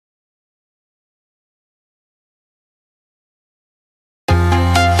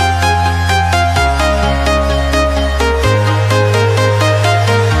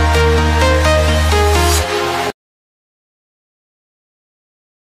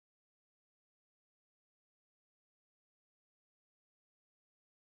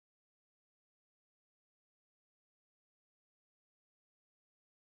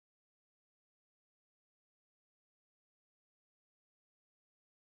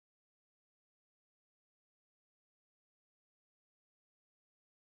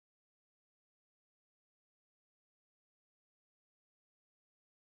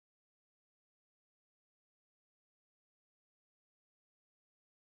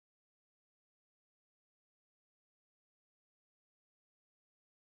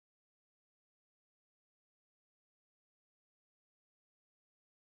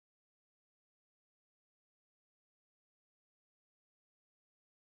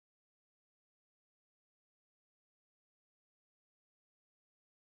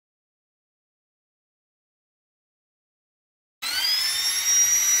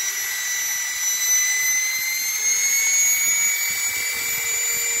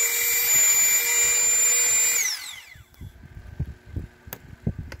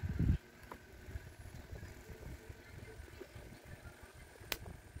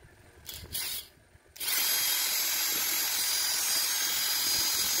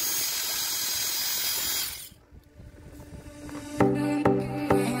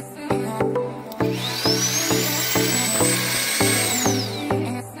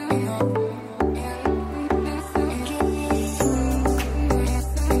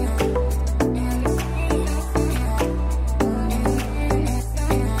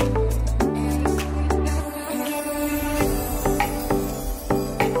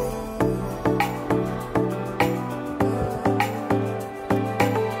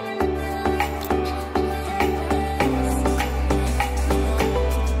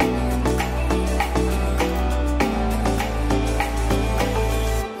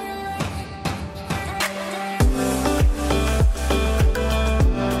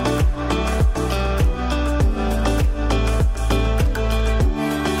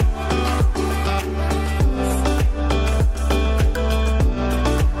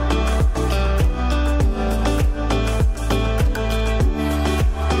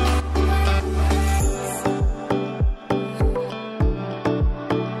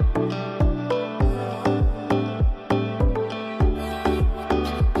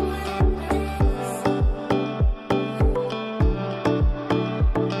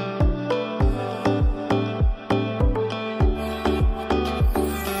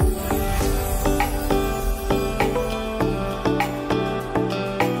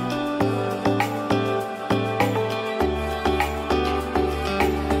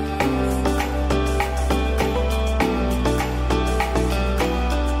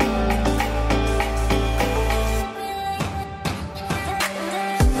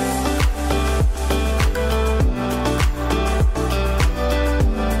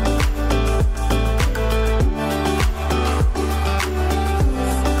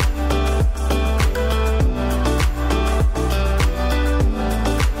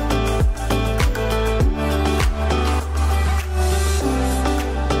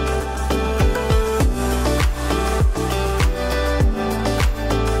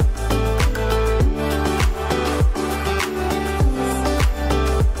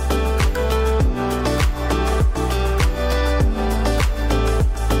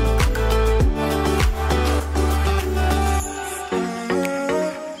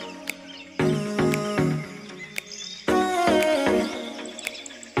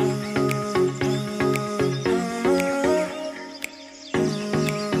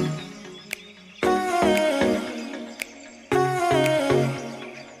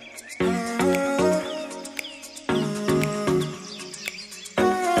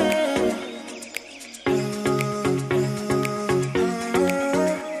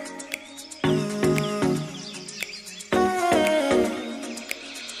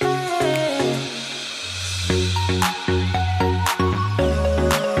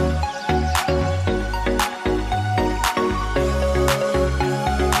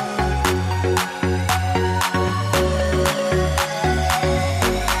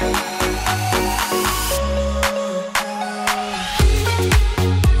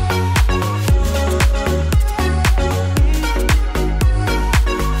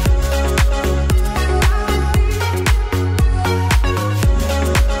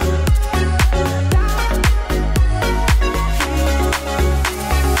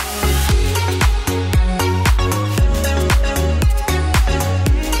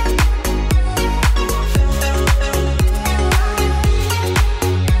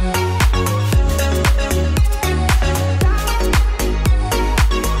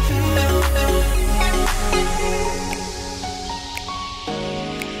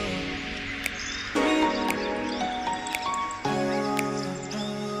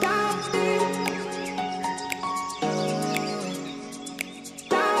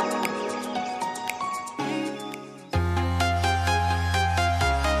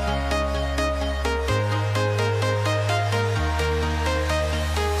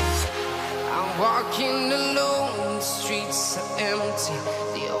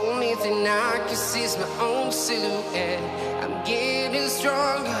chase my own silhouette. I'm getting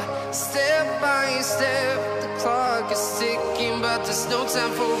stronger, step by step. The clock is ticking, but there's no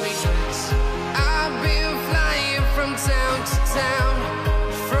time for regrets. I've been flying from town to town,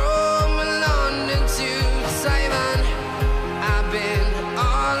 from London to Taiwan. I've been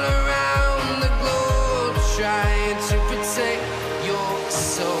all around the globe, trying to protect your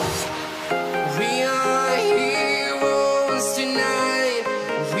soul. We are heroes tonight.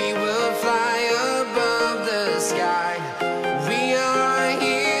 We will fly above the sky. We are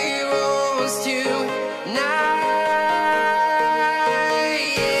heroes tonight.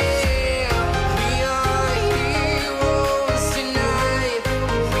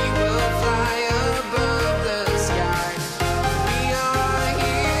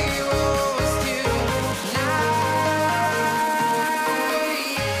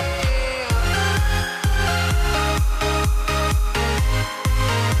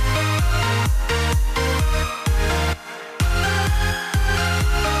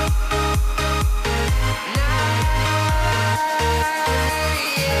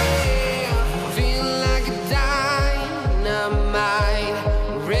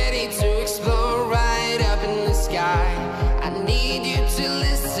 I need you to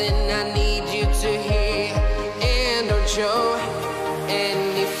listen, I need you to hear, and don't show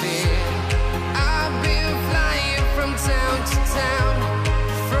any fear. I've been flying from town to town,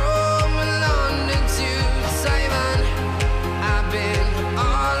 from London to Taiwan. I've been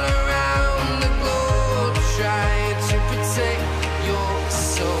all around the globe, trying to protect your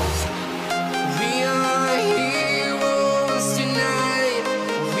soul. We are heroes tonight.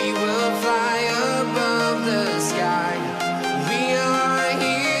 We will fly above the sky. We are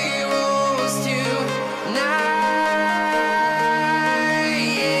heroes tonight.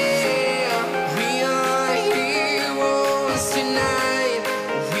 Yeah. We are heroes tonight.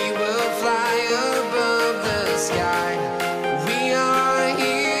 We will fly above the sky. We are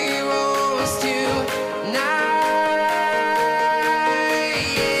heroes tonight.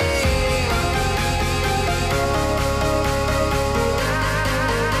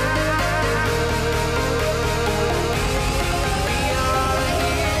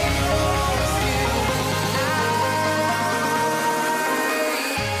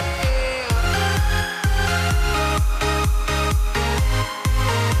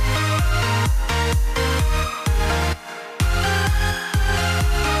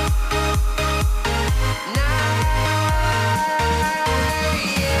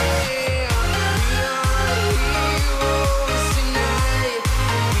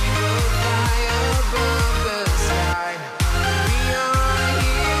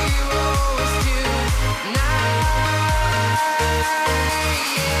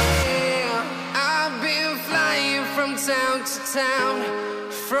 Town to town,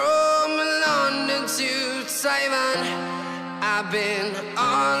 from London to Taiwan. I've been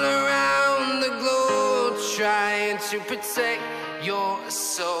all around the globe, trying to protect your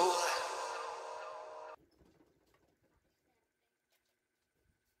soul.